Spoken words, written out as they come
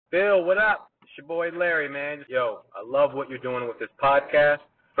Bill, what up? It's your boy Larry, man. Yo, I love what you're doing with this podcast,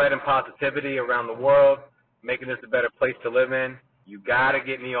 spreading positivity around the world, making this a better place to live in. You got to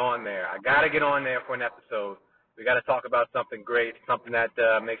get me on there. I got to get on there for an episode. We got to talk about something great, something that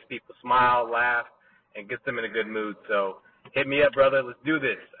makes people smile, laugh, and gets them in a good mood. So hit me up, brother. Let's do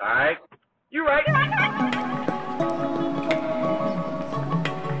this, all right? You right.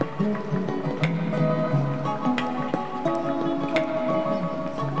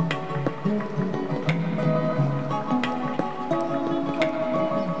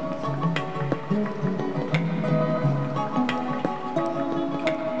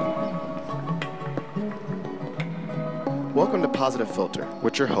 Welcome to Positive Philter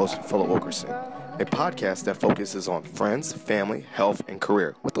with your host, Philip Wilkerson, a podcast that focuses on friends, family, health, and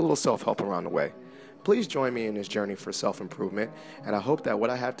career with a little self-help around the way. Please join me in this journey for self-improvement, and I hope that what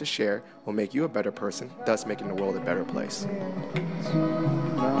I have to share will make you a better person, thus making the world a better place.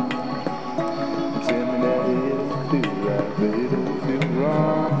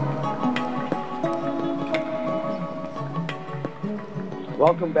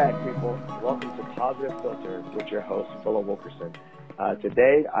 Welcome back, people. Welcome to Positive Philter with your host, Philip Wilkerson.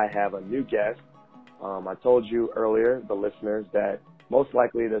 Today, I have a new guest. I told you earlier, the listeners, that most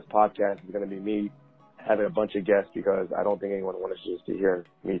likely this podcast is going to be me having a bunch of guests because I don't think anyone wants just to hear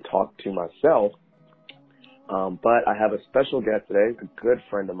me talk to myself. But I have a special guest today, a good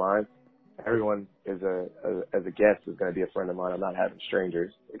friend of mine. Everyone is as a guest is going to be a friend of mine. I'm not having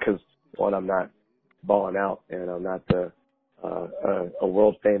strangers because, one, I'm not balling out and I'm not a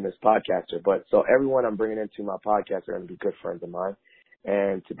world famous podcaster. But so everyone I'm bringing into my podcast are going to be good friends of mine.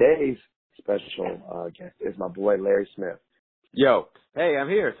 And today's special guest is my boy Larry Smith. Yo, hey, I'm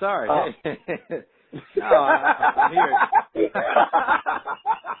here. Sorry. No, I'm here.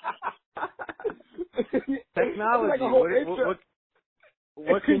 Technology.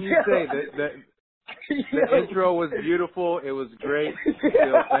 What can you say? The intro was beautiful. It was great.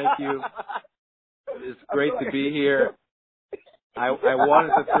 Phil, thank you. It's great to be here. I wanted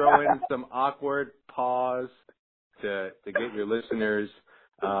to throw in some awkward pause to get your listeners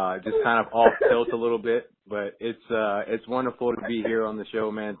just kind of off tilt a little bit, but it's wonderful to be here on the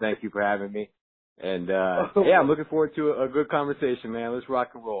show, man. Thank you for having me, and yeah, I'm looking forward to a good conversation, man. Let's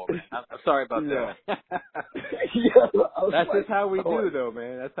rock and roll, man. I'm sorry about that. That's just how we do, though,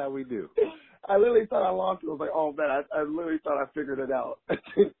 man. That's how we do. I literally thought I lost it. I was like, oh man, I literally thought I figured it out.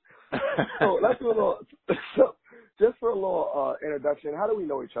 So let's do a little. Just for a little introduction, how do we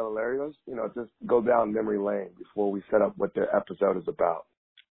know each other, Larry? Let's, just go down memory lane before we set up what the episode is about.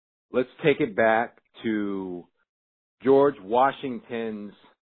 Let's take it back to George Washington's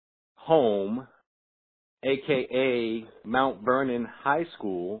home, a.k.a. Mount Vernon High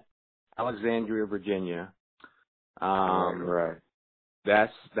School, Alexandria, Virginia. Right.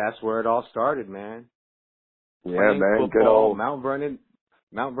 That's where it all started, man. Yeah, Playing man. Football, good old Mount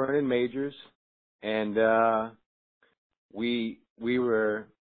Vernon Majors, and we were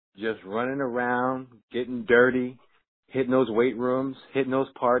just running around, getting dirty, hitting those weight rooms, hitting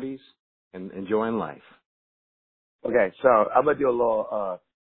those parties, and enjoying life. Okay, so I'm gonna do a little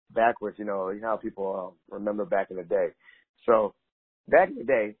backwards. You know how people remember back in the day. So back in the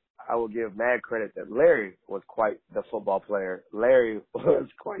day, I will give mad credit that Larry was quite the football player. Larry was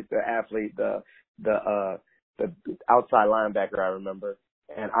quite the athlete, the outside linebacker. I remember,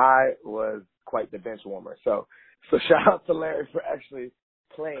 and I was quite the bench warmer. So shout out to Larry for actually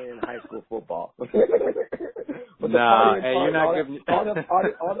playing in high school football. Nah, hey, you're not giving all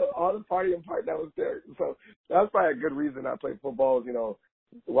the partying part that was there. So that's probably a good reason I played football.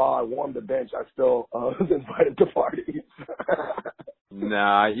 While I warmed the bench, I still was invited to parties.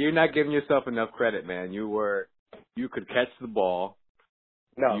 Nah, you're not giving yourself enough credit, man. You could catch the ball.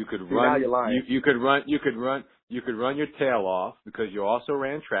 No, you could run. Now you're lying. You could run your tail off because you also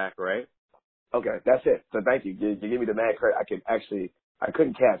ran track, right? Okay, that's it. So thank you. You give me the mad credit. I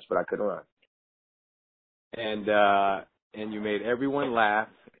couldn't catch, but I could run. And you made everyone laugh,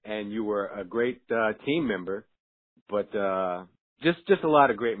 and you were a great team member. But just a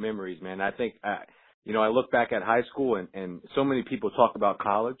lot of great memories, man. I think I look back at high school, and so many people talk about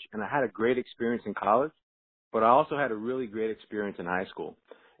college, and I had a great experience in college, but I also had a really great experience in high school.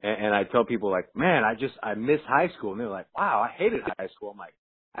 And I tell people, like, man, I miss high school, and they're like, wow, I hated high school. I'm like,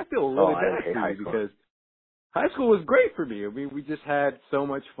 I feel really bad for you because high school was great for me. I mean, we just had so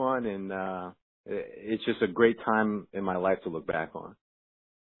much fun, and it's just a great time in my life to look back on.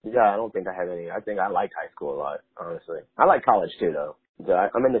 Yeah, I don't think I had any. I think I liked high school a lot, honestly. I like college too, though.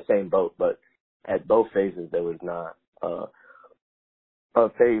 I'm in the same boat, but at both phases, there was not a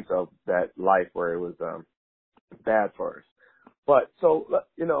phase of that life where it was bad for us. But so,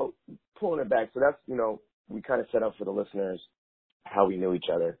 pulling it back, so that's, we kind of set up for the listeners how we knew each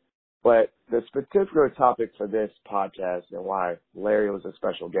other. But the particular topic for this podcast and why Larry was a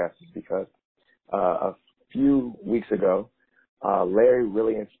special guest is because a few weeks ago, Larry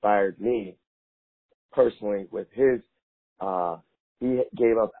really inspired me personally with his, he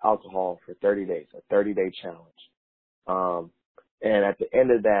gave up alcohol for 30 days, a 30-day challenge. And at the end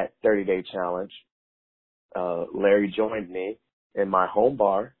of that 30-day challenge, Larry joined me in my home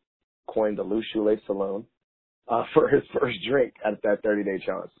bar, coined the Loose Shoelace Saloon, for his first drink at that 30-day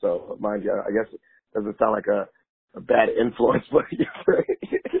challenge. So, mind you, I guess it doesn't sound like a bad influence, but your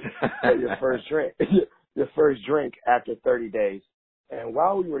first drink, your first drink after 30 days. And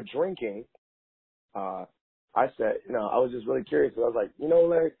while we were drinking, I said, I was just really curious. I was like,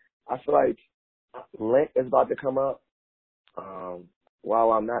 Larry, I feel like Lent is about to come up.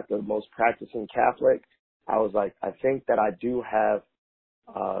 While I'm not the most practicing Catholic, I was like, I think that I do have,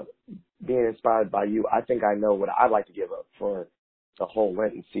 being inspired by you, I think I know what I'd like to give up for the whole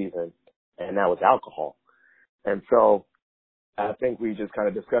Lenten season, and that was alcohol. And so I think we just kind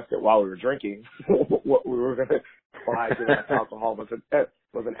of discussed it while we were drinking, what we were going to try to that alcohol was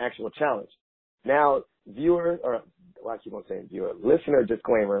an actual challenge. Now, I keep on saying viewer, listener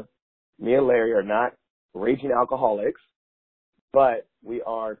disclaimer, me and Larry are not raging alcoholics, but we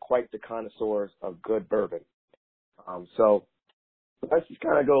are quite the connoisseurs of good bourbon. So let's just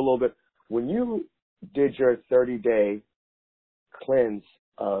kind of go a little bit. When you did your 30-day cleanse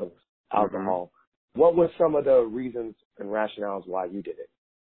of alcohol, what were some of the reasons and rationales why you did it?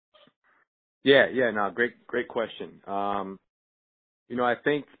 Yeah, no, great question. I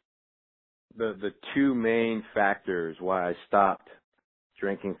think the two main factors why I stopped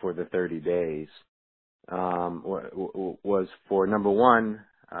drinking for the 30 days was for, number one,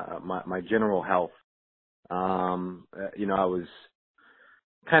 my general health. I was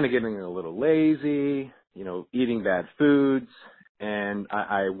kind of getting a little lazy, eating bad foods, and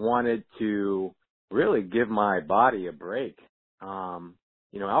I wanted to really give my body a break.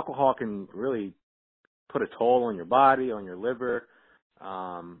 Alcohol can really put a toll on your body, on your liver.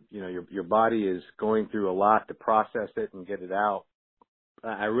 Your body is going through a lot to process it and get it out.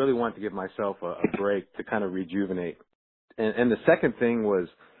 I really wanted to give myself a break to kind of rejuvenate. And the second thing was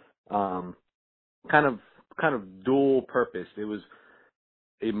kind of dual purpose. It was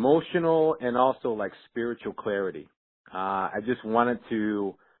emotional and also like spiritual clarity. I just wanted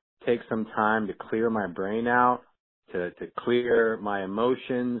to take some time to clear my brain out, to clear my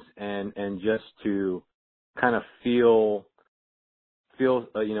emotions, and just to kind of feel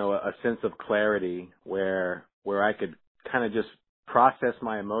a sense of clarity where I could kind of just process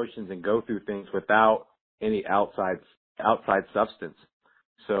my emotions and go through things without any outside substance.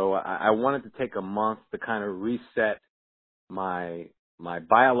 So I wanted to take a month to kind of reset my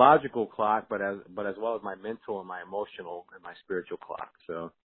biological clock, but as well as my mental and my emotional and my spiritual clock.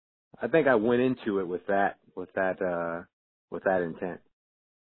 So I think I went into it with that intent.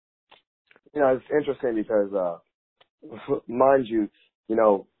 It's interesting because, mind you,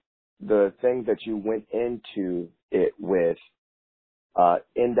 the things that you went into it with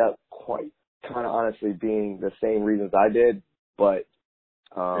end up quite kind of honestly being the same reasons I did, but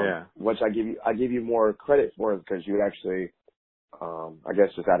which I give you more credit for because you actually, I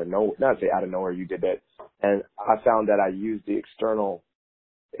guess just out of nowhere, not say out of nowhere, you did that. And I found that I used the external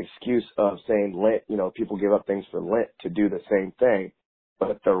excuse of saying Lent, people give up things for Lent to do the same thing,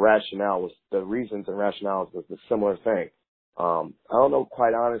 but the reasons and rationales was the similar thing. I don't know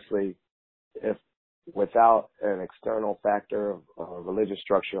quite honestly if without an external factor of religious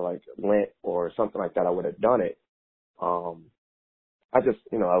structure like Lent or something like that, I would have done it. I just,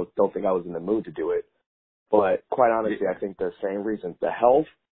 I don't think I was in the mood to do it. But quite honestly, I think the same reasons. The health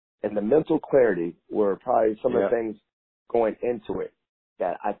and the mental clarity were probably some of the things going into it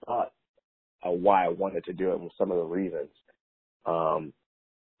that I thought why I wanted to do it and some of the reasons.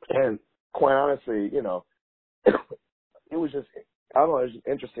 And quite honestly, it was just, I don't know, it was just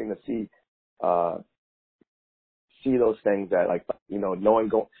interesting to see those things that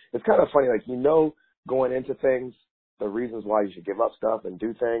it's kind of funny, going into things, the reasons why you should give up stuff and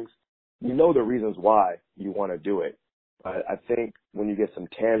do things, the reasons why you want to do it. But I think when you get some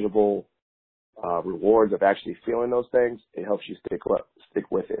tangible rewards of actually feeling those things, it helps you stick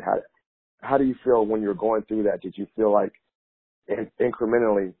with it. How do you feel when you're going through that? Did you feel like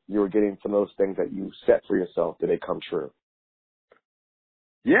incrementally you were getting some of those things that you set for yourself? Did they come true?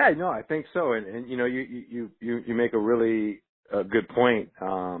 Yeah, no, I think so. And you make a really good point.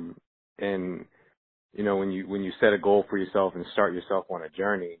 And when you set a goal for yourself and start yourself on a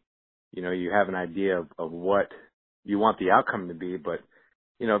journey, you have an idea of what you want the outcome to be, but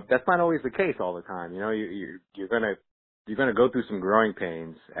that's not always the case all the time. You're gonna go through some growing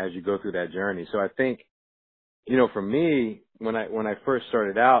pains as you go through that journey. So I think, for me, when I first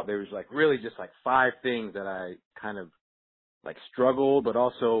started out, there was really just 5 things that I kind of struggled, but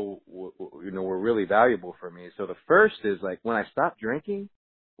also were really valuable for me. So the first is when I stopped drinking.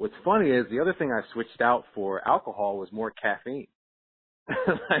 What's funny is the other thing I switched out for alcohol was more caffeine. You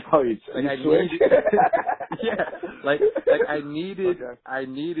I switched? needed, yeah, I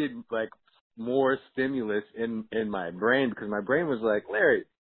needed more stimulus in my brain, because my brain was like, Larry,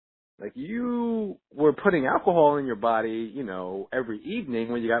 you were putting alcohol in your body, every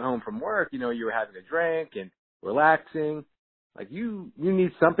evening when you got home from work, you were having a drink and relaxing. You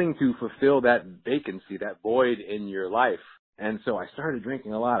need something to fulfill that vacancy, that void in your life. And so I started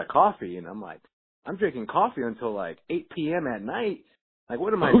drinking a lot of coffee, and I'm drinking coffee until 8 p.m. at night.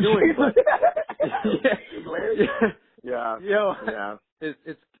 What am I doing? But, yeah. Yeah.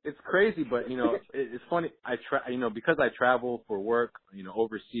 It's crazy, but it's funny. Because I travel for work,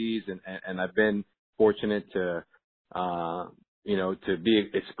 overseas, and I've been fortunate to to be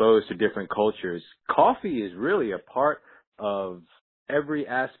exposed to different cultures. Coffee is really a part of every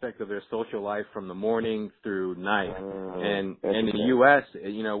aspect of their social life from the morning through night. And in the U.S.,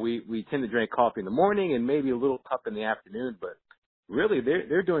 we tend to drink coffee in the morning and maybe a little cup in the afternoon, but really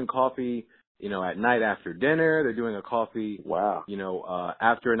they're doing coffee, at night after dinner. They're doing a coffee, wow,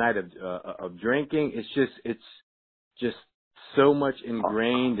 after a night of drinking. It's just so much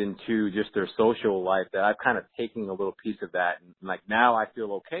ingrained into just their social life that I've kind of taken a little piece of that. And now I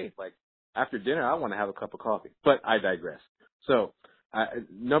feel okay. After dinner, I want to have a cup of coffee, but I digress. So,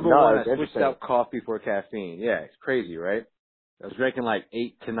 number one, I switched out coffee for caffeine. Yeah, it's crazy, right? I was drinking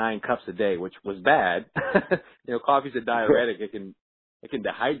 8 to 9 cups a day, which was bad. Coffee's a diuretic. It can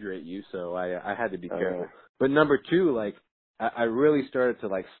dehydrate you, so I had to be careful. But number 2, I really started to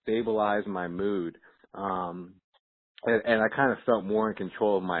stabilize my mood. And I kind of felt more in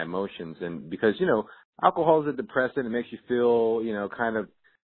control of my emotions. And because, alcohol is a depressant, it makes you feel, kind of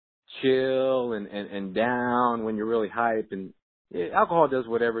chill and down when you're really hype. And alcohol does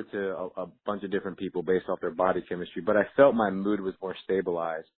whatever to a bunch of different people based off their body chemistry. But I felt my mood was more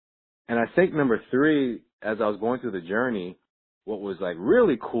stabilized. And I think number 3, as I was going through the journey, what was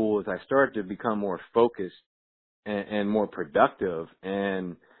really cool is I started to become more focused and more productive.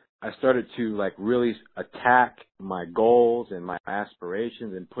 And I started to really attack my goals and my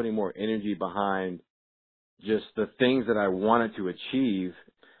aspirations and putting more energy behind just the things that I wanted to achieve.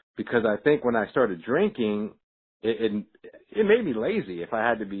 Because I think when I started drinking, it made me lazy. If I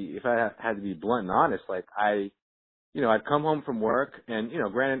had to be blunt and honest, I'd come home from work and,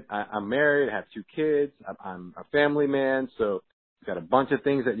 granted, I'm married, I have 2 kids, I'm a family man, so you've got a bunch of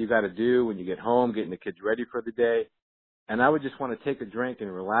things that you got to do when you get home, getting the kids ready for the day. And I would just want to take a drink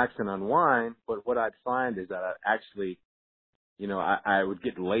and relax and unwind. But what I'd find is that I actually, I would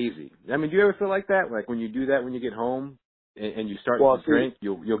get lazy. I mean, do you ever feel like that? When you do that when you get home and you start to drink,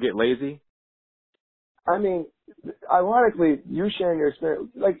 you'll get lazy? I mean, ironically, you sharing your experience,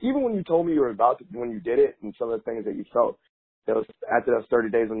 even when you told me you were about to, when you did it and some of the things that you felt, it was after those 30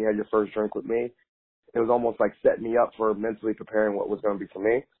 days when you had your first drink with me, it was almost setting me up for mentally preparing what was going to be for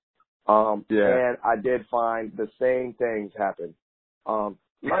me. And I did find the same things happen. Mind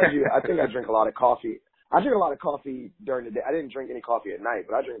you, I think I drink a lot of coffee. I drink a lot of coffee during the day. I didn't drink any coffee at night,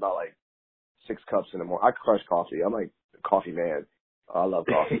 but I drink about 6 cups in the morning. I crush coffee. I'm a coffee man. I love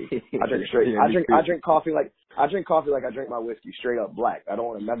coffee. I drink straight. I drink coffee like I drink my whiskey, straight up black. I don't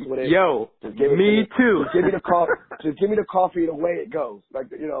want to mess with it. Yo, me too. Just give me the coffee. Just give me the coffee the way it goes. I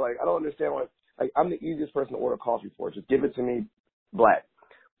don't understand why. I'm the easiest person to order coffee for. Just give it to me black.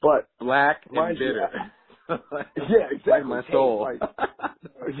 But black and bitter. Yeah, exactly. My soul.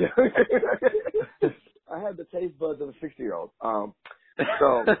 I had the taste buds of a 60-year-old.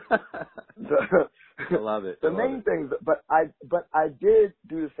 So I love it. The main things, but I did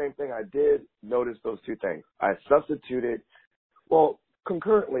do the same thing. I did notice those 2 things. I substituted,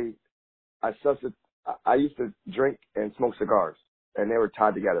 concurrently, I used to drink and smoke cigars, and they were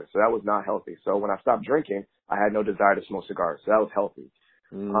tied together, so that was not healthy. So when I stopped drinking, I had no desire to smoke cigars, so that was healthy.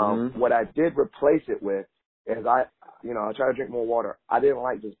 Mm-hmm. What I did replace it with is I try to drink more water. I didn't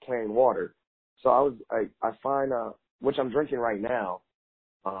like just plain water, so I find which I'm drinking right now,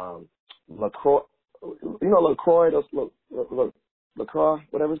 LaCroix. LaCroix, LaCroix,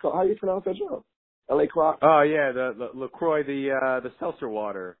 whatever it's called. How do you pronounce that, Joe? L.A. Croix? Oh, yeah, the LaCroix, the seltzer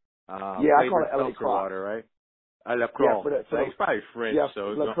water. I call it L.A. Croix. Water, right? LaCroix. Yeah, it's probably French,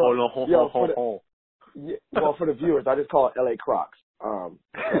 so it's for the viewers, I just call it L.A. Crocs.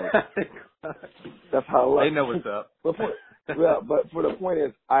 That's how it was. They know what's up. But for the point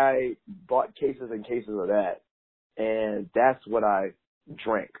is, I bought cases and cases of that, and that's what I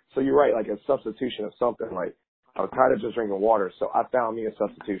drank. So you're right, like a substitution of something. Like I was tired of just drinking water, so I found me a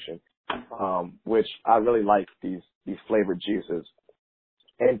substitution, which I really like these flavored juices.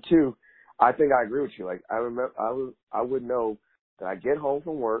 And two, I think I agree with you. Like I remember, I would know that I get home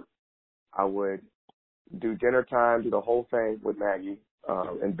from work, I would do dinner time, do the whole thing with Maggie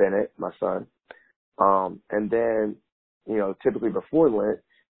and Bennett, my son, and then, you know, typically before Lent,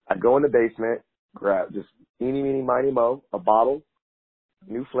 I'd go in the basement, grab just eeny, meeny, miny, mo, a bottle,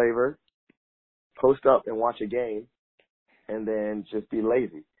 new flavor, post up and watch a game, and then just be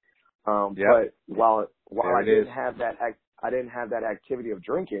lazy. But while I didn't have that activity of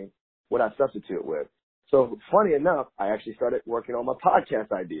drinking, what I substitute with. So funny enough, I actually started working on my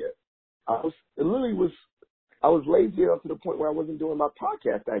podcast idea. I was lazy up to the point where I wasn't doing my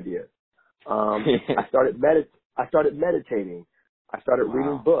podcast idea. I started meditating. I started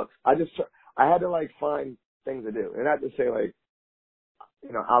reading books. I had to like find things to do, and not to say like,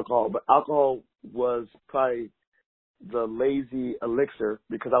 you know, alcohol, but alcohol was probably the lazy elixir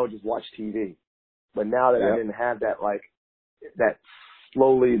because I would just watch TV. But now that I didn't have that, like that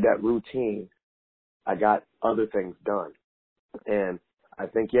that routine, I got other things done. And I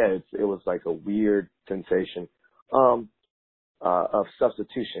think, it was like a weird sensation of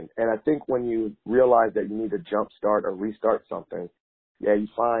substitution. And I think when you realize that you need to jumpstart or restart something, you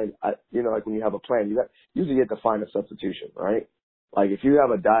find, you know, like when you have a plan, usually you have to find a substitution, right? Like if you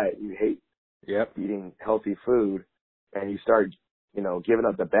have a diet, you hate eating healthy food, and you start, you know, giving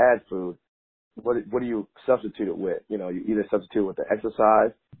up the bad food, what do you substitute it with? You know, you either substitute it with the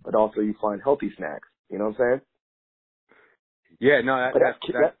exercise, but also you find healthy snacks. You know what I'm saying? Yeah, no,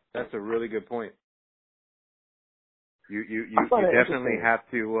 that's a really good point. You definitely have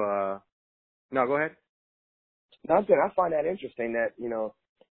to. No, go ahead. No, I'm saying I find that interesting that, you know,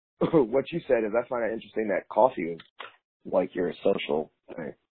 what you said is I find that interesting that coffee is like your social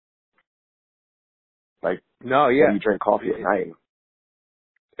thing. Like, you drink coffee at night.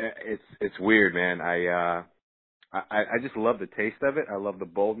 It's weird, man. I just love the taste of it. I love the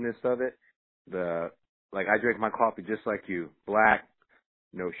boldness of it. I drink my coffee just like you, black,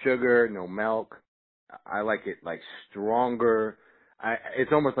 no sugar, no milk. I like it like stronger.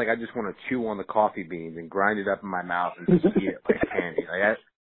 It's almost like I just want to chew on the coffee beans and grind it up in my mouth and just eat it like candy. Like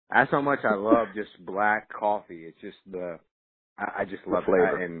that's how much I love just black coffee. It's just I just love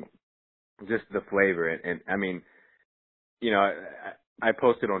it, and just the flavor. And I mean, you know, I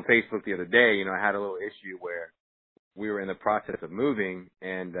posted on Facebook the other day, you know, I had a little issue where we were in the process of moving,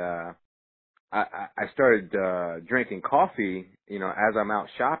 and I started drinking coffee, you know, as I'm out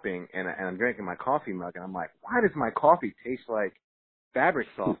shopping, and I'm drinking my coffee mug, and I'm like, why does my coffee taste like fabric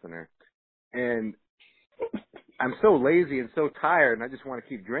softener? And I'm so lazy and so tired, and I just want to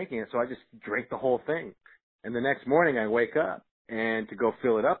keep drinking it, so I just drank the whole thing. And the next morning I wake up, and to go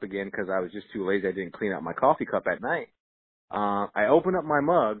fill it up again because I was just too lazy, I didn't clean out my coffee cup at night. I open up my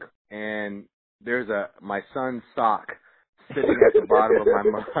mug, and there's my son's sock sitting at the bottom of my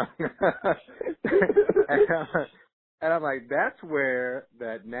mug. and I'm like, that's where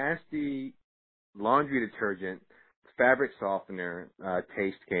that nasty laundry detergent, fabric softener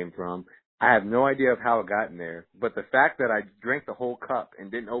taste came from. I have no idea of how it got in there, but the fact that I drank the whole cup and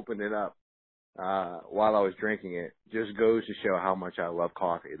didn't open it up while I was drinking it just goes to show how much I love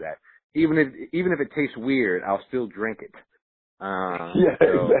coffee. That even if it tastes weird, I'll still drink it. But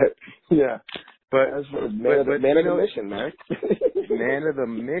man of the mission, man. Man of the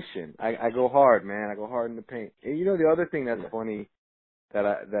mission. I go hard, man. I go hard in the paint. And you know, the other thing that's funny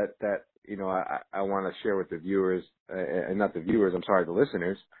that you know I want to share with the viewers, and not the viewers, I'm sorry, the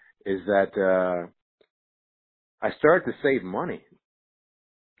listeners, is that I started to save money.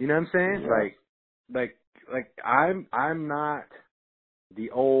 You know what I'm saying? Yeah. Like I'm not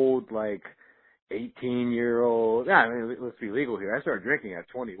the old 18-year-old. Yeah, I mean, let's be legal here. I started drinking at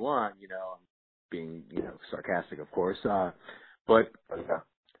 21. You know, being sarcastic, of course. But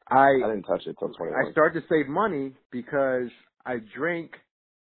I didn't touch it till 21. I started to save money because I drink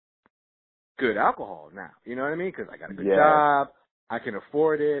good alcohol now. You know what I mean? Because I got a good job. I can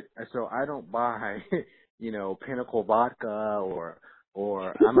afford it, so I don't buy, Pinnacle vodka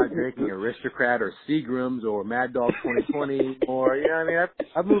or I'm not drinking Aristocrat or Seagram's or Mad Dog 2020 or, you know what I mean?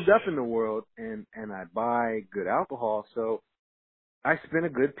 I've moved up in the world and I buy good alcohol, so I spend a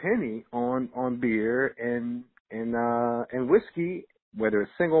good penny on beer and whiskey, whether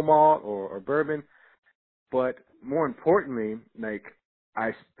it's single malt or bourbon. But more importantly,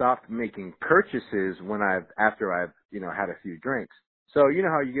 I stopped making purchases after I've had a few drinks. So you know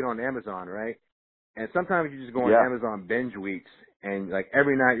how you get on Amazon, right? And sometimes you just go on Amazon binge weeks, and like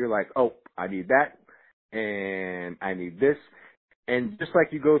every night you're like, oh, I need that, and I need this. And just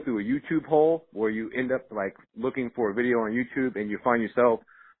like you go through a YouTube hole where you end up like looking for a video on YouTube and you find yourself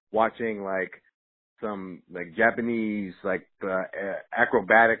watching like some like Japanese like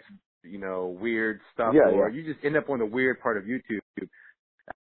acrobatics, you know, weird stuff, or you just end up on the weird part of YouTube.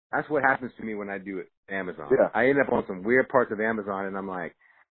 That's what happens to me when I do Amazon. Yeah. I end up on some weird parts of Amazon and I'm like,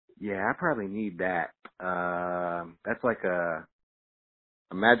 yeah, I probably need that. That's like a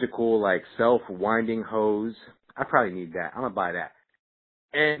magical like self-winding hose. I probably need that. I'm gonna buy that.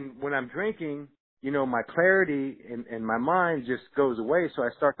 And when I'm drinking, you know, my clarity in my mind just goes away. So I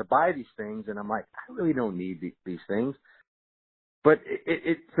start to buy these things, and I'm like, I really don't need these things. But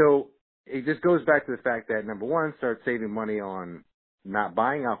so it just goes back to the fact that number one, start saving money on not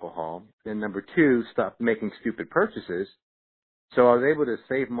buying alcohol. Then number two, stop making stupid purchases. So I was able to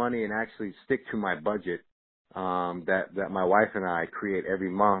save money and actually stick to my budget that my wife and I create every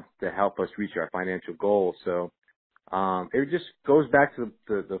month to help us reach our financial goals. So it just goes back to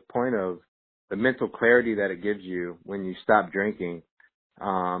the point of the mental clarity that it gives you when you stop drinking.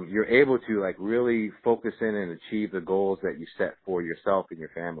 You're able to like really focus in and achieve the goals that you set for yourself and your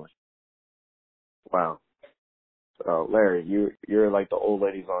family. Wow. So Larry, you're like the old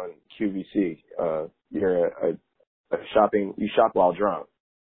ladies on QVC. You're a shopping. You shop while drunk.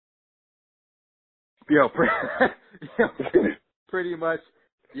 Pretty much.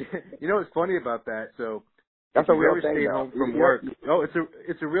 You know what's funny about that? So that's if a you real ever thing. Stayed home from work,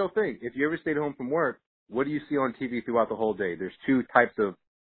 it's a real thing. If you ever stayed home from work, what do you see on TV throughout the whole day? There's two types of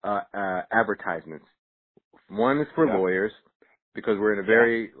advertisements. One is for lawyers, because we're in a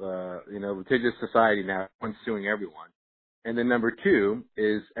very litigious society now. Everyone's suing everyone. And then number two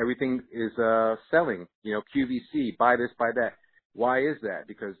is everything is selling. You know, QVC, buy this, buy that. Why is that?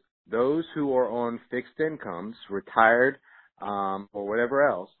 Because those who are on fixed incomes, retired, or whatever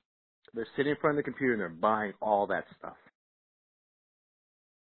else, they're sitting in front of the computer and they're buying all that stuff.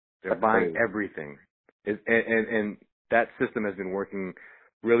 They're buying everything. And that system has been working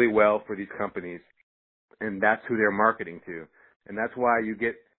really well for these companies. And that's who they're marketing to. And that's why you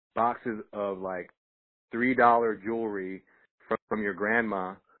get boxes of like $3 jewelry from your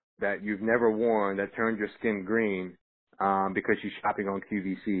grandma that you've never worn that turned your skin green because she's shopping on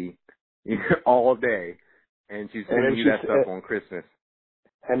QVC all day. And she's sending you that stuff on Christmas.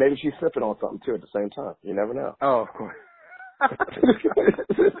 And maybe she's sipping on something too at the same time. You never know. Oh, of course.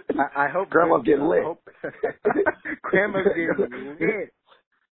 I hope Grandma's getting lit. Grandma's getting lit.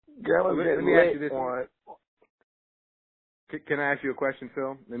 Grandma's getting lit. Ask you this. Can I ask you a question,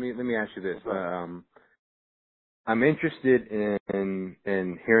 Phil? Let me ask you this. I'm interested in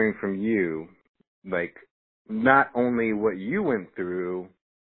hearing from you, like not only what you went through,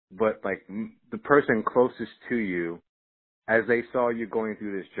 but like the person closest to you, as they saw you going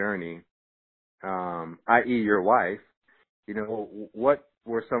through this journey, i.e., your wife. You know, what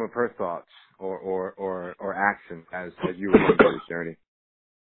were some of her thoughts or actions as you were going through this journey?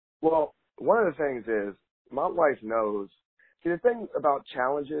 Well, one of the things is my wife knows. See, the thing about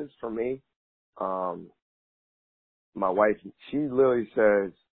challenges for me, my wife, she literally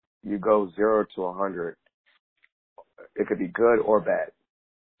says you go 0 to 100. It could be good or bad.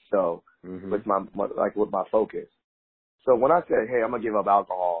 So with my focus. So when I said, hey, I'm gonna give up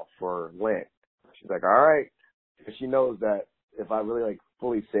alcohol for Lent, she's like, all right. And she knows that if I really like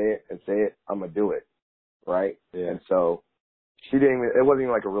fully say it, I'm gonna do it, right? Yeah. And so she didn't even, it wasn't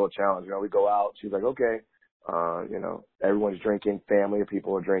even like a real challenge. You know, we go out. She's like, okay, you know, everyone's drinking, family of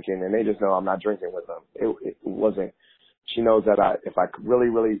people are drinking, and they just know I'm not drinking with them. It wasn't. She knows that if I really,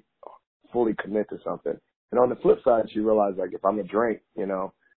 really fully commit to something. And on the flip side, she realized like if I'm gonna drink, you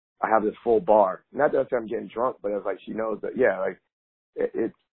know, I have this full bar. Not that I'm getting drunk, but it's like she knows that, yeah, like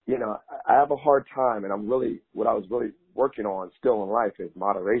it's, you know, I have a hard time, and what I was really working on still in life is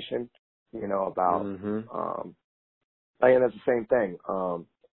moderation, you know, about, and that's the same thing.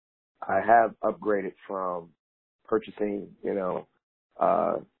 I have upgraded from purchasing, you know,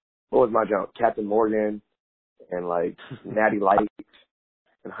 what was my junk? Captain Morgan and like Natty Light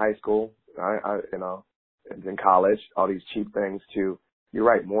in high school, you know, and in college, all these cheap things to, you're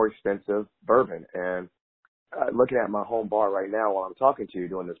right, more expensive bourbon. And looking at my home bar right now while I'm talking to you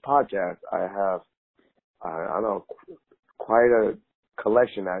doing this podcast, I have, I don't know, quite a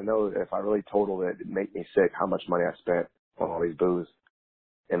collection. I know that if I really totaled it, it'd make me sick how much money I spent on all these booze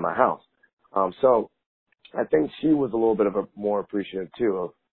in my house. So I think she was a little bit of a more appreciative too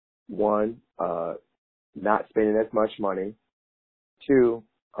of, one, not spending as much money. Two,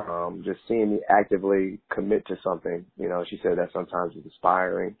 just seeing me actively commit to something. You know, she said that sometimes is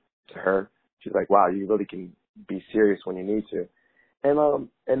inspiring to her. She's like, wow, you really can be serious when you need to. And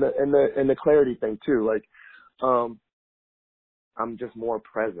the clarity thing too, like, I'm just more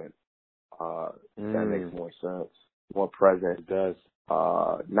present. That makes more sense. More present. It does.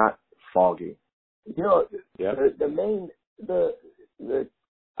 Not foggy. You know, Yep.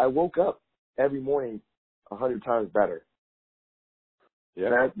 I woke up every morning 100 times better.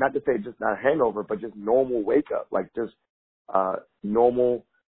 Yeah. Not to say just not a hangover, but just normal wake up, like just normal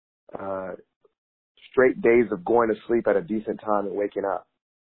straight days of going to sleep at a decent time and waking up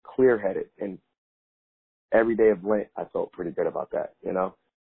clear headed. And every day of Lent, I felt pretty good about that, you know.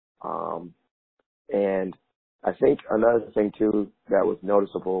 And I think another thing too that was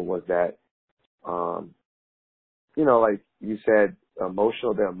noticeable was that, you know, like you said, the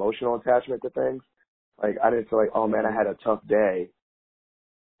emotional attachment to things. Like I didn't feel like, oh man, I had a tough day.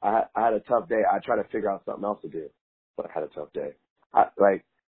 I had a tough day. I tried to figure out something else to do, but I had a tough day.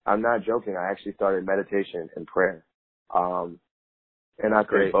 I'm not joking. I actually started meditation and prayer. And I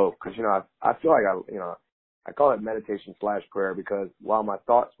did both because, you know, I feel like I call it meditation / prayer because while my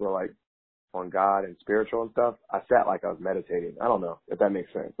thoughts were like on God and spiritual and stuff, I sat like I was meditating. I don't know if that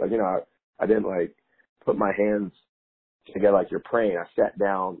makes sense. Like, you know, I didn't like put my hands together like you're praying. I sat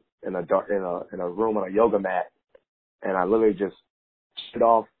down in a room on a yoga mat, and I literally just shut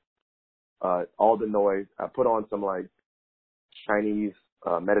off all the noise. I put on some like Chinese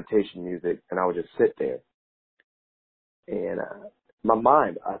meditation music, and I would just sit there. And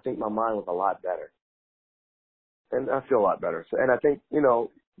I think my mind was a lot better, and I feel a lot better. So, and I think, you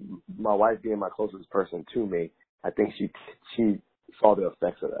know, my wife being my closest person to me, I think she saw the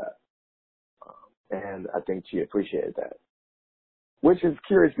effects of that, and I think she appreciated that. Which is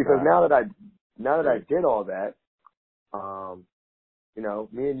curious because now that I did all that, you know,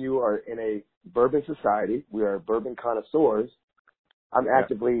 me and you are in a bourbon society. We are bourbon connoisseurs. I'm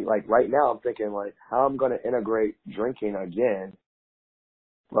actively, like right now, I'm thinking like how I'm going to integrate drinking again,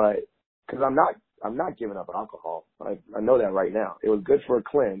 but because I'm not giving up alcohol. I know that right now. It was good for a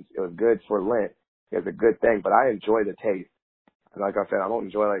cleanse. It was good for Lent. It was a good thing, but I enjoy the taste. And like I said, I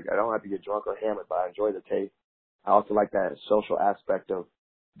don't have to get drunk or hammered, but I enjoy the taste. I also like that social aspect of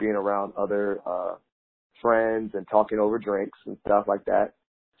being around other friends and talking over drinks and stuff like that.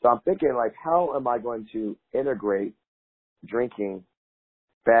 So I'm thinking, like, how am I going to integrate drinking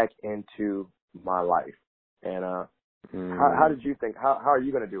back into my life? And how did you think? How are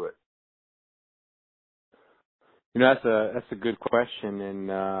you going to do it? You know, that's a good question,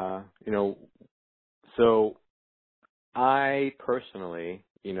 and you know, so I personally,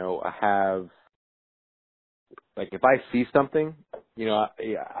 you know, I have, like, if I see something, you know,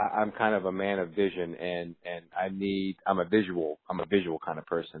 I'm kind of a man of vision, and I'm a visual kind of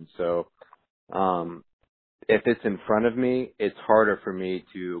person. So, if it's in front of me, it's harder for me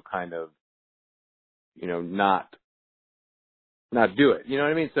to kind of, you know, not do it. You know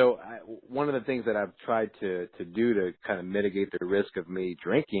what I mean? So one of the things that I've tried to do to kind of mitigate the risk of me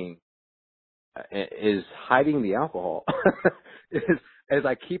drinking is hiding the alcohol. As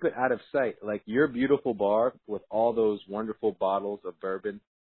I keep it out of sight, like your beautiful bar with all those wonderful bottles of bourbon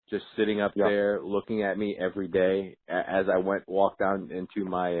just sitting up there looking at me every day as I walk down into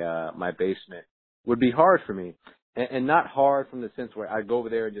my basement would be hard for me. And not hard from the sense where I'd go over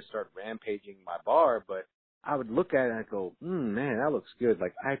there and just start rampaging my bar, but I would look at it and I'd go, man, that looks good.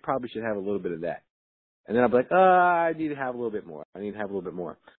 Like, I probably should have a little bit of that. And then I'd be like, I need to have a little bit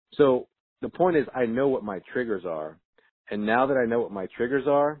more. So the point is, I know what my triggers are. And now that I know what my triggers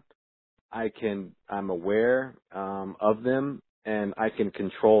are, I'm aware of them, and I can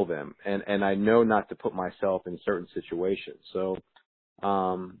control them. And I know not to put myself in certain situations. So,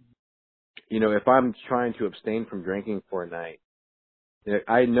 you know, if I'm trying to abstain from drinking for a night,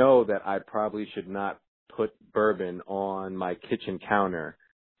 I know that I probably should not put bourbon on my kitchen counter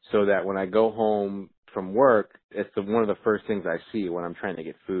so that when I go home from work, it's one of the first things I see when I'm trying to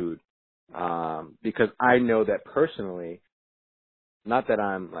get food. Because I know that personally, not that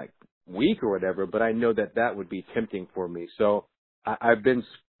I'm like weak or whatever, but I know that would be tempting for me. So I've been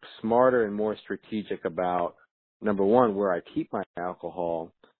smarter and more strategic about, number one, where I keep my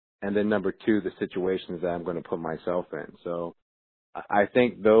alcohol, and then number two, the situations that I'm going to put myself in. So I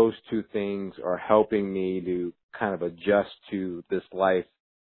think those two things are helping me to kind of adjust to this life,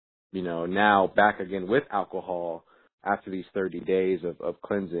 you know, now back again with alcohol after these 30 days of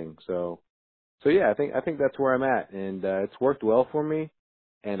cleansing. So yeah, I think that's where I'm at, and it's worked well for me,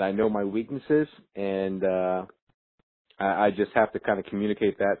 and I know my weaknesses, and I just have to kind of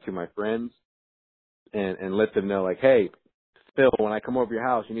communicate that to my friends and let them know, like, hey, Phil, when I come over your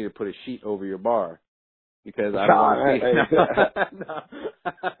house, you need to put a sheet over your bar because I don't want to see.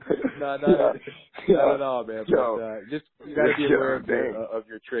 No, not at all, man. But just you got to be aware of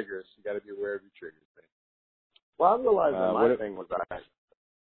your triggers. You got to be aware of your triggers, man. Well, I realized that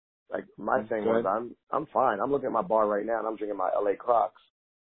my thing was I'm fine. I'm looking at my bar right now, and I'm drinking my LA Crocs,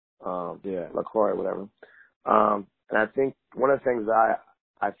 LaCroix, whatever. And I think one of the things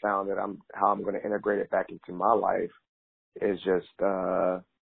I found that how I'm going to integrate it back into my life is just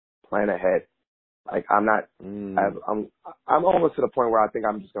plan ahead. Like I'm not, I'm almost to the point where I think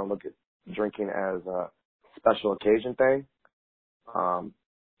I'm just going to look at drinking as a special occasion thing.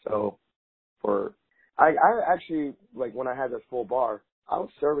 So I actually, like when I had this full bar, I was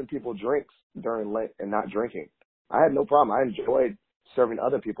serving people drinks during Lent and not drinking. I had no problem. I enjoyed serving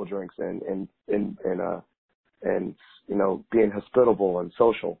other people drinks and you know, being hospitable and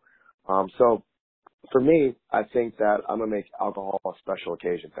social. So for me, I think that I'm gonna make alcohol a special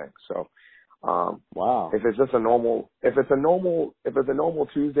occasion thing. So, wow. If it's just a normal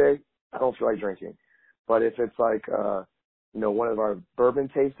Tuesday, I don't feel like drinking. But if it's like, you know, one of our bourbon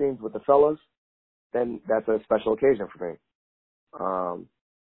tastings with the fellas, then that's a special occasion for me.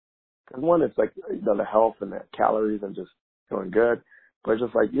 Cause one, it's like, you know, the health and the calories and just feeling good. But it's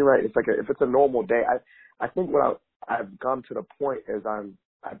just like, you're right. It's like if it's a normal day, I think what I've come to the point is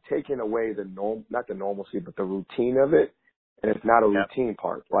I've taken away not the normalcy, but the routine of it. And it's not a routine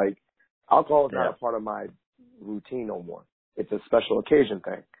part. Like alcohol is not a part of my routine no more. It's a special occasion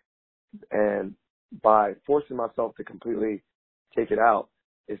thing. And by forcing myself to completely take it out,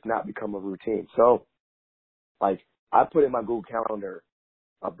 it's not become a routine. So like I put in my Google Calendar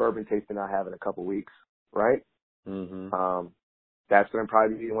a bourbon tasting I have in a couple weeks, right? Mm-hmm. That's going to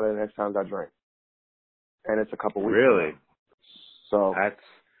probably be one of the next times I drink. And it's a couple weeks. Really? So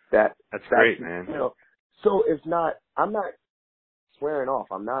that's great, man. You know, so it's not, I'm not swearing off.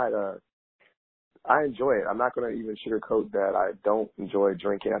 I'm not, I enjoy it. I'm not going to even sugarcoat that I don't enjoy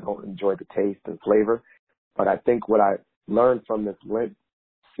drinking. I don't enjoy the taste and flavor. But I think what I learned from this Lent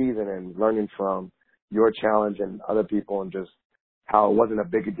season and learning from your challenge and other people and just how it wasn't a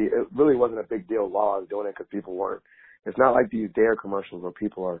big deal. It really wasn't a big deal while I was doing it because people weren't. It's not like these Dare commercials where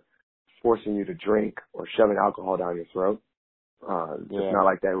people are forcing you to drink or shoving alcohol down your throat. It's not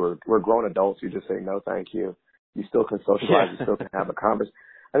like that. We're grown adults. You just say, no, thank you. You still can socialize. You still can have a conversation.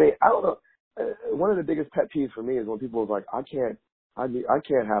 I mean, I don't know. One of the biggest pet peeves for me is when people are like, I can't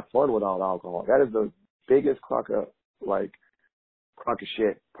have fun without alcohol. That is the biggest crock of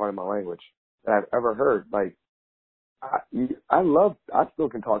shit, pardon my language, that I've ever heard. Like, I still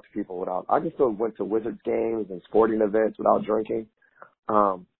can talk to people without, I can still went to Wizards games and sporting events without drinking,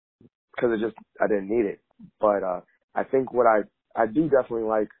 because I didn't need it. But, I think what I do definitely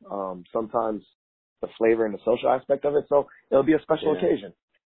like, sometimes the flavor and the social aspect of it. So it'll be a special occasion,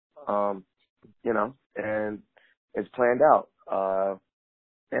 you know, and it's planned out.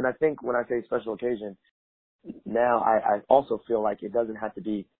 And I think when I say special occasion, now I also feel like it doesn't have to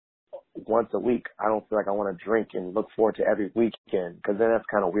be once a week. I don't feel like I want to drink and look forward to every weekend, because then that's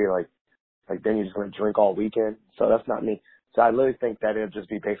kind of weird. Like then you're just going to drink all weekend. So that's not me. So I really think that it'll just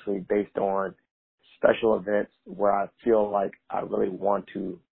be basically based on special events where I feel like I really want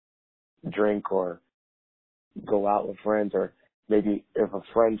to drink or go out with friends, or maybe if a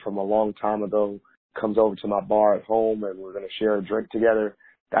friend from a long time ago comes over to my bar at home and we're going to share a drink together,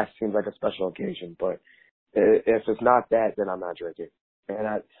 that seems like a special occasion. But if it's not that, then I'm not drinking.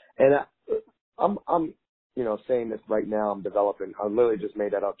 I'm you know, saying this right now. I'm developing. I literally just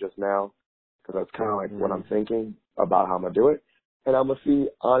made that up just now because that's kind of like what I'm thinking about how I'm gonna do it, and I'm gonna see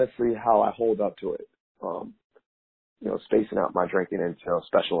honestly how I hold up to it. You know, spacing out my drinking into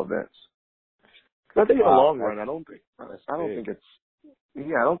special events. Because I think in the long run, I don't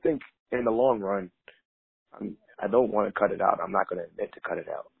think in the long run, I don't want to cut it out. I'm not going to admit to cut it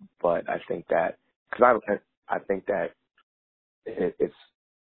out, but I think that I think that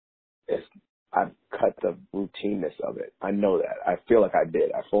I've cut the routineness of it. I know that. I feel like I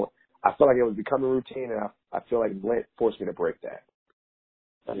did. I feel like it was becoming routine, and I feel like Lent forced me to break that.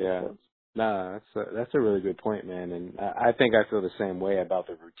 No, that's a really good point, man. And I think I feel the same way about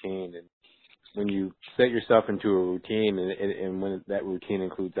the routine. And when you set yourself into a routine, and when that routine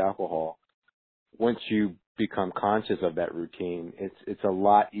includes alcohol, once you become conscious of that routine, it's a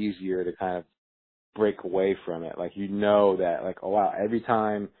lot easier to kind of break away from it. Like, you know that, like, oh wow, every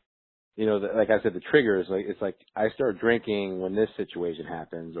time, you know, like I said, the triggers, like, it's like I start drinking when this situation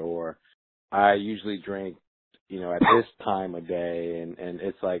happens, or I usually drink, you know, at this time of day, and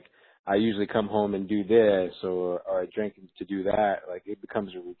it's like I usually come home and do this, or I drink to do that. Like, it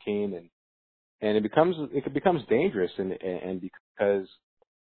becomes a routine, and and it becomes dangerous, and because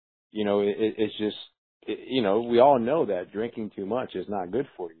it's just we all know that drinking too much is not good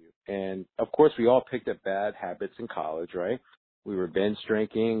for you, and of course we all picked up bad habits in college, right? We were binge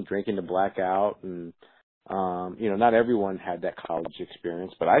drinking to black out, and not everyone had that college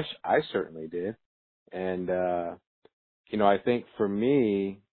experience, but I certainly did, and I think for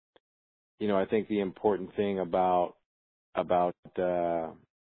me, I think the important thing about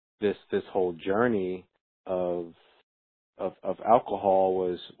this whole journey of alcohol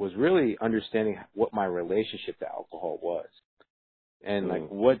was really understanding what my relationship to alcohol was, and like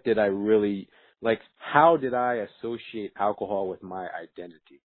what did I really like? How did I associate alcohol with my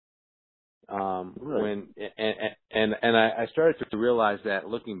identity? Right. I started to realize that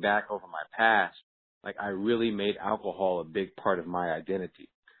looking back over my past, like I really made alcohol a big part of my identity.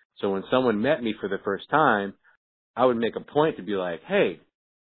 So when someone met me for the first time, I would make a point to be like, hey,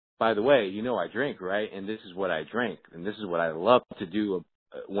 by the way, I drink, right? And this is what I drink. And this is what I love to do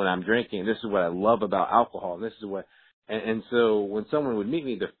when I'm drinking. This is what I love about alcohol. And this is what, and so when someone would meet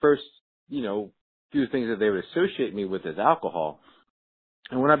me, the first, few things that they would associate me with is alcohol.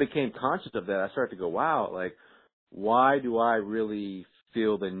 And when I became conscious of that, I started to go, wow, like, why do I really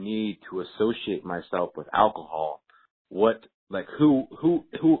feel the need to associate myself with alcohol? What, like, who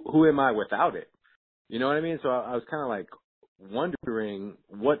am I without it? You know what I mean? So I was kind of like wondering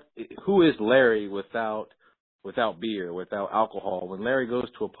who is Larry without beer, without alcohol? When Larry goes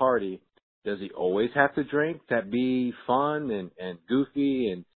to a party, does he always have to drink to be fun and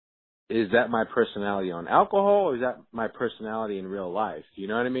goofy? And is that my personality on alcohol, or is that my personality in real life? You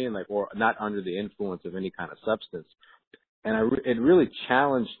know what I mean? Like, or not under the influence of any kind of substance. And it really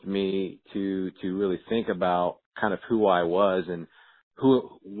challenged me to really think about kind of who I was and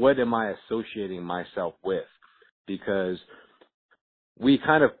what am I associating myself with? Because we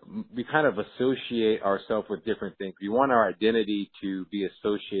kind of associate ourselves with different things. We want our identity to be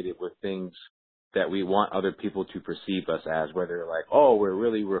associated with things that we want other people to perceive us as, whether like, oh, we're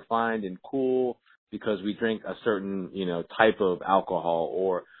really refined and cool because we drink a certain, type of alcohol,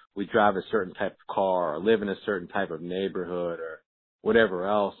 or we drive a certain type of car, or live in a certain type of neighborhood, or whatever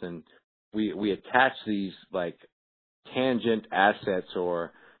else. And we attach these like tangent assets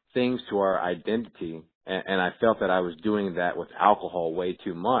or things to our identity. And I felt that I was doing that with alcohol way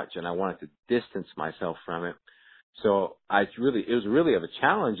too much, and I wanted to distance myself from it. So it was really of a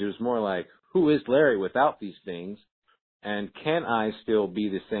challenge. It was more like, who is Larry without these things? And can I still be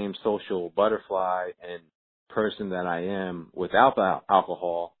the same social butterfly and person that I am without the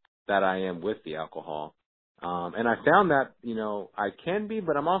alcohol that I am with the alcohol? And I found that, I can be,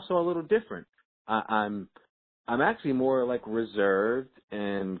 but I'm also a little different. I'm actually more like reserved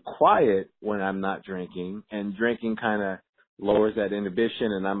and quiet when I'm not drinking, and drinking kind of lowers that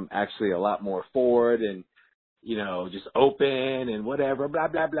inhibition, and I'm actually a lot more forward and, just open and whatever, blah,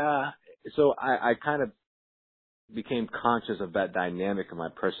 blah, blah. So I kind of became conscious of that dynamic of my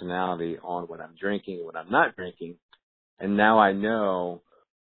personality on when I'm drinking and when I'm not drinking. And now I know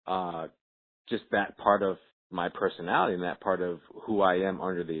just that part of my personality and that part of who I am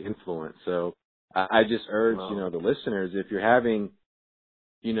under the influence. So I just urge, the listeners, if you're having,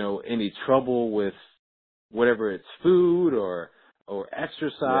 any trouble with whatever it's food or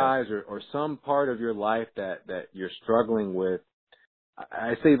exercise or some part of your life that you're struggling with,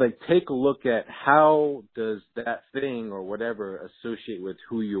 I say, like, take a look at how does that thing or whatever associate with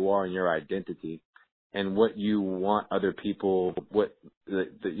who you are and your identity, and what you want other people, what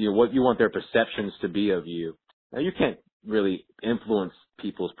you want their perceptions to be of you. Now, you can't really influence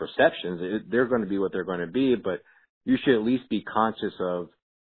people's perceptions. They're going to be what they're going to be, but you should at least be conscious of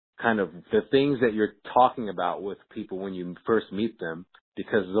kind of the things that you're talking about with people when you first meet them,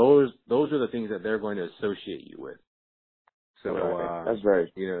 because those are the things that they're going to associate you with. So that's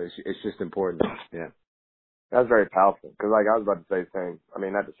very, it's just important. Yeah, that's very powerful. Because like I was about to say,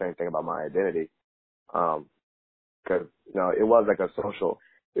 not the same thing about my identity. Because it was like a social,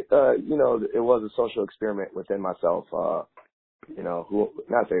 it was a social experiment within myself.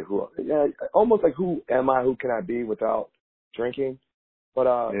 Almost like who am I? Who can I be without drinking? But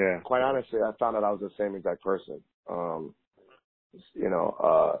quite honestly, I found out I was the same exact person.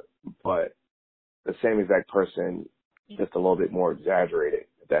 But the same exact person, just a little bit more exaggerated,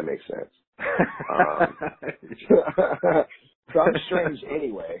 if that makes sense. So I'm strange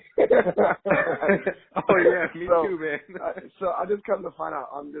anyway. Oh yeah, me too, man. So I just come to find out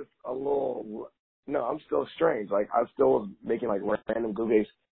I'm just I'm still strange. Like I still was making like random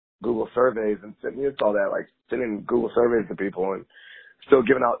Google surveys and sending Google surveys to people and still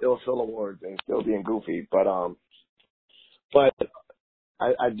giving out ill Phil awards and still being goofy. But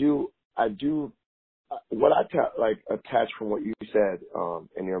I do I do what I attached from what you said,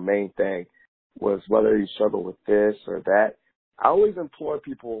 and your main thing was whether you struggle with this or that. I always implore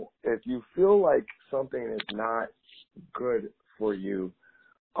people, if you feel like something is not good for you,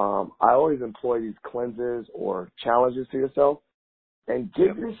 I always employ these cleanses or challenges to yourself, and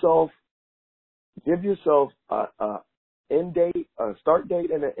give yourself a end date, a start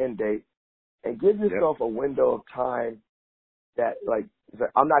date, and an end date, and give yourself a window of time that, like,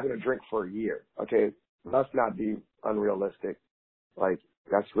 I'm not going to drink for a year. Okay, let's not be unrealistic. Like,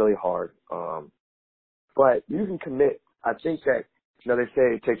 that's really hard. But you can commit. I think that, they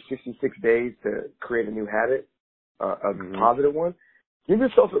say it takes 66 days to create a new habit, a positive one. Give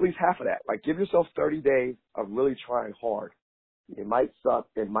yourself at least half of that. Like, give yourself 30 days of really trying hard. It might suck.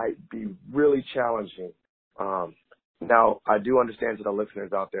 It might be really challenging. Now, I do understand to the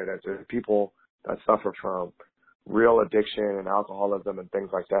listeners out there that there are people that suffer from real addiction and alcoholism and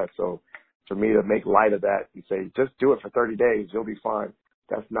things like that. So for me to make light of that and say, just do it for 30 days, you'll be fine,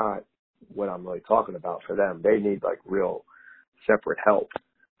 that's not what I'm really talking about for them. They need, like, real separate help.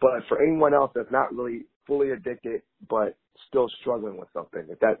 But for anyone else that's not really fully addicted but still struggling with something,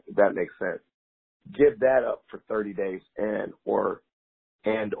 if that makes sense, give that up for 30 days and or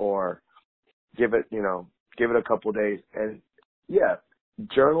give it a couple of days and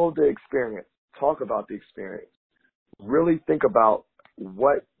journal the experience, talk about the experience, really think about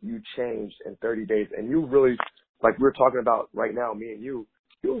what you changed in 30 days, and you really, like we're talking about right now, me and you'll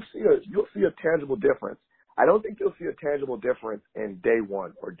see a tangible difference. I don't think you'll see a tangible difference in day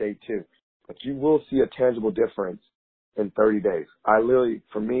 1 or day 2, but you will see a tangible difference in 30 days.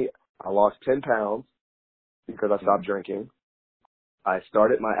 For me, I lost 10 pounds because I stopped drinking. I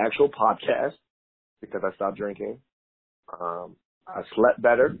started my actual podcast because I stopped drinking. I slept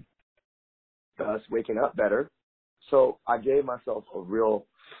better, thus waking up better. So I gave myself a real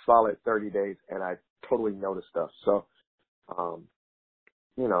solid 30 days, and I totally noticed stuff. So,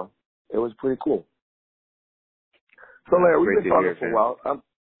 it was pretty cool. So, Larry, we've been talking for a while.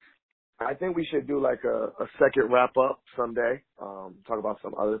 I think we should do like a second wrap up someday, talk about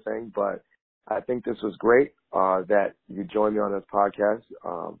some other thing. But I think this was great that you joined me on this podcast.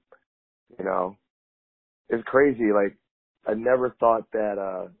 It's crazy. Like, I never thought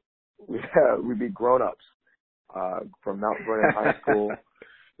that we'd be grown ups from Mount Vernon High School,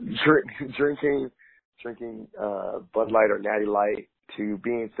 drinking Bud Light or Natty Light, to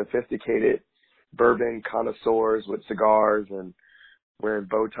being sophisticated bourbon connoisseurs with cigars and wearing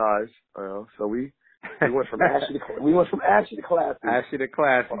bow ties. So we went from ashy to classy. Ashy to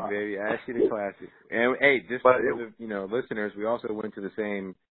classy, baby. Ashy to classy. And hey, just for the listeners, we also went to the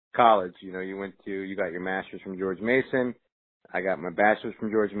same college. You got your master's from George Mason. I got my bachelor's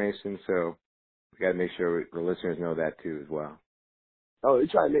from George Mason. So we got to make sure the listeners know that too as well. Oh, you're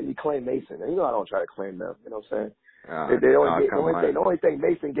trying to make me claim Mason. And I don't try to claim them. You know what I'm saying? The only thing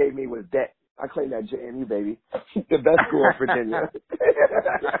Mason gave me was debt. I claim that JMU, baby. The best school in Virginia.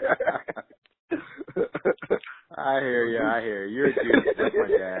 I hear you. You're a Duke. That's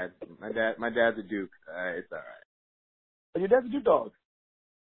my dad. My dad's a Duke. It's all right. Oh, your dad's a Duke dog?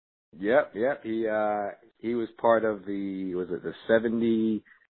 Yep. He was part of the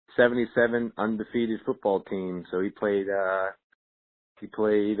 77 undefeated football team. So he played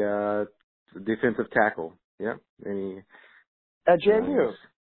defensive tackle. Yep. At JMU?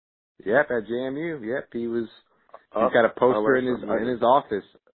 Yep, at JMU. Yep, he's got a poster in his office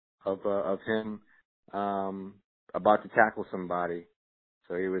of him about to tackle somebody.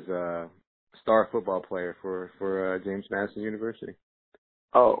 So he was a star football player for James Madison University.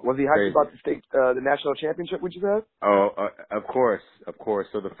 Oh, was he hyped about the national championship, would you say? Oh, of course.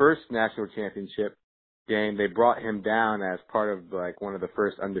 So the first national championship game, they brought him down as part of like one of the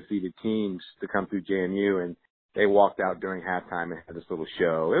first undefeated teams to come through JMU, and they walked out during halftime and had this little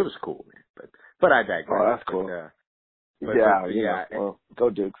show. It was cool, man. But I digress. Oh, that's cool. Well, go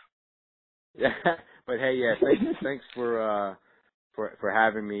Dukes. Yeah, but hey, thanks for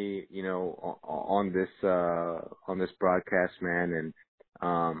having me, on this broadcast, man. And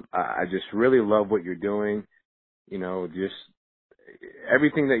I just really love what you're doing. Just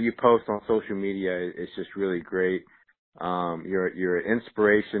everything that you post on social media is just really great. You're an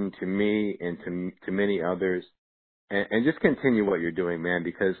inspiration to me and to many others. And just continue what you're doing, man,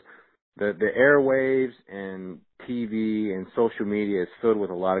 because the airwaves and TV and social media is filled with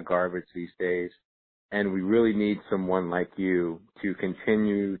a lot of garbage these days. And we really need someone like you to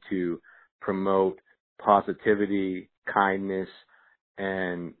continue to promote positivity, kindness,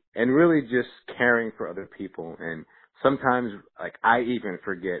 and really just caring for other people. And sometimes, like, I even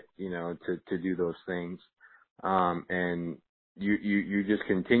forget, to do those things. And you just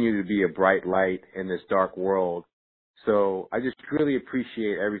continue to be a bright light in this dark world. So I just really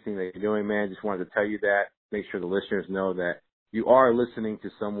appreciate everything that you're doing, man. Just wanted to tell you that, make sure the listeners know that you are listening to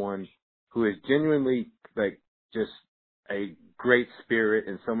someone who is genuinely like just a great spirit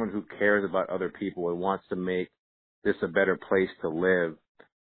and someone who cares about other people and wants to make this a better place to live.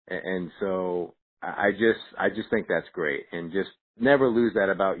 And so I just think that's great, and just never lose that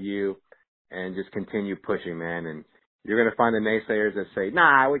about you, and just continue pushing, man. And you're going to find the naysayers that say,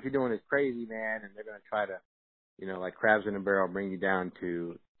 nah, what you're doing is crazy, man. And they're going to try to, like crabs in a barrel, bring you down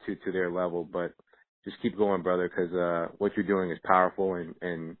to their level. But just keep going, brother, because what you're doing is powerful,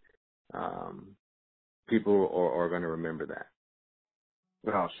 and people are going to remember that.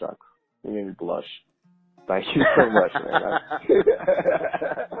 Oh, shucks. You made me blush. Thank you so much, man.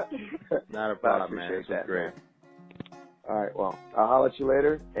 Not a problem, man. This was great. Man. All right, well, I'll holler at you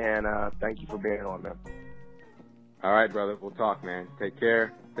later, and thank you for being on, man. All right, brother. We'll talk, man. Take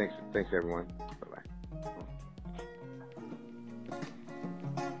care. Thanks, everyone. Bye-bye.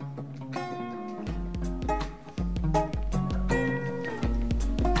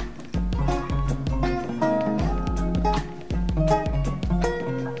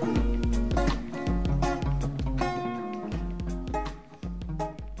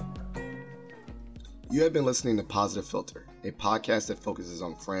 You have been listening to Positive Philter, a podcast that focuses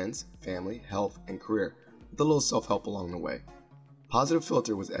on friends, family, health, and career, with a little self-help along the way. Positive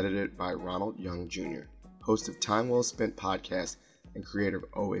Philter was edited by Ronald Young Jr., host of Time Well Spent podcast and creator of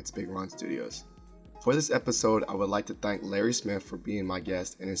Oh It's Big Ron Studios. For this episode, I would like to thank Larry Smith for being my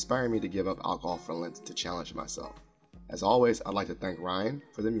guest and inspiring me to give up alcohol for Lent to challenge myself. As always, I'd like to thank Ryan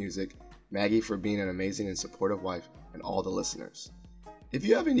for the music, Maggie for being an amazing and supportive wife, and all the listeners. If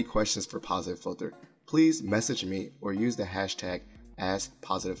you have any questions for Positive Philter, please message me or use the hashtag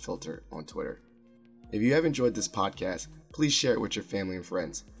 #AskPositivePhilter on Twitter. If you have enjoyed this podcast, please share it with your family and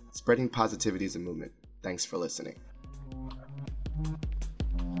friends. Spreading positivity is a movement. Thanks for listening.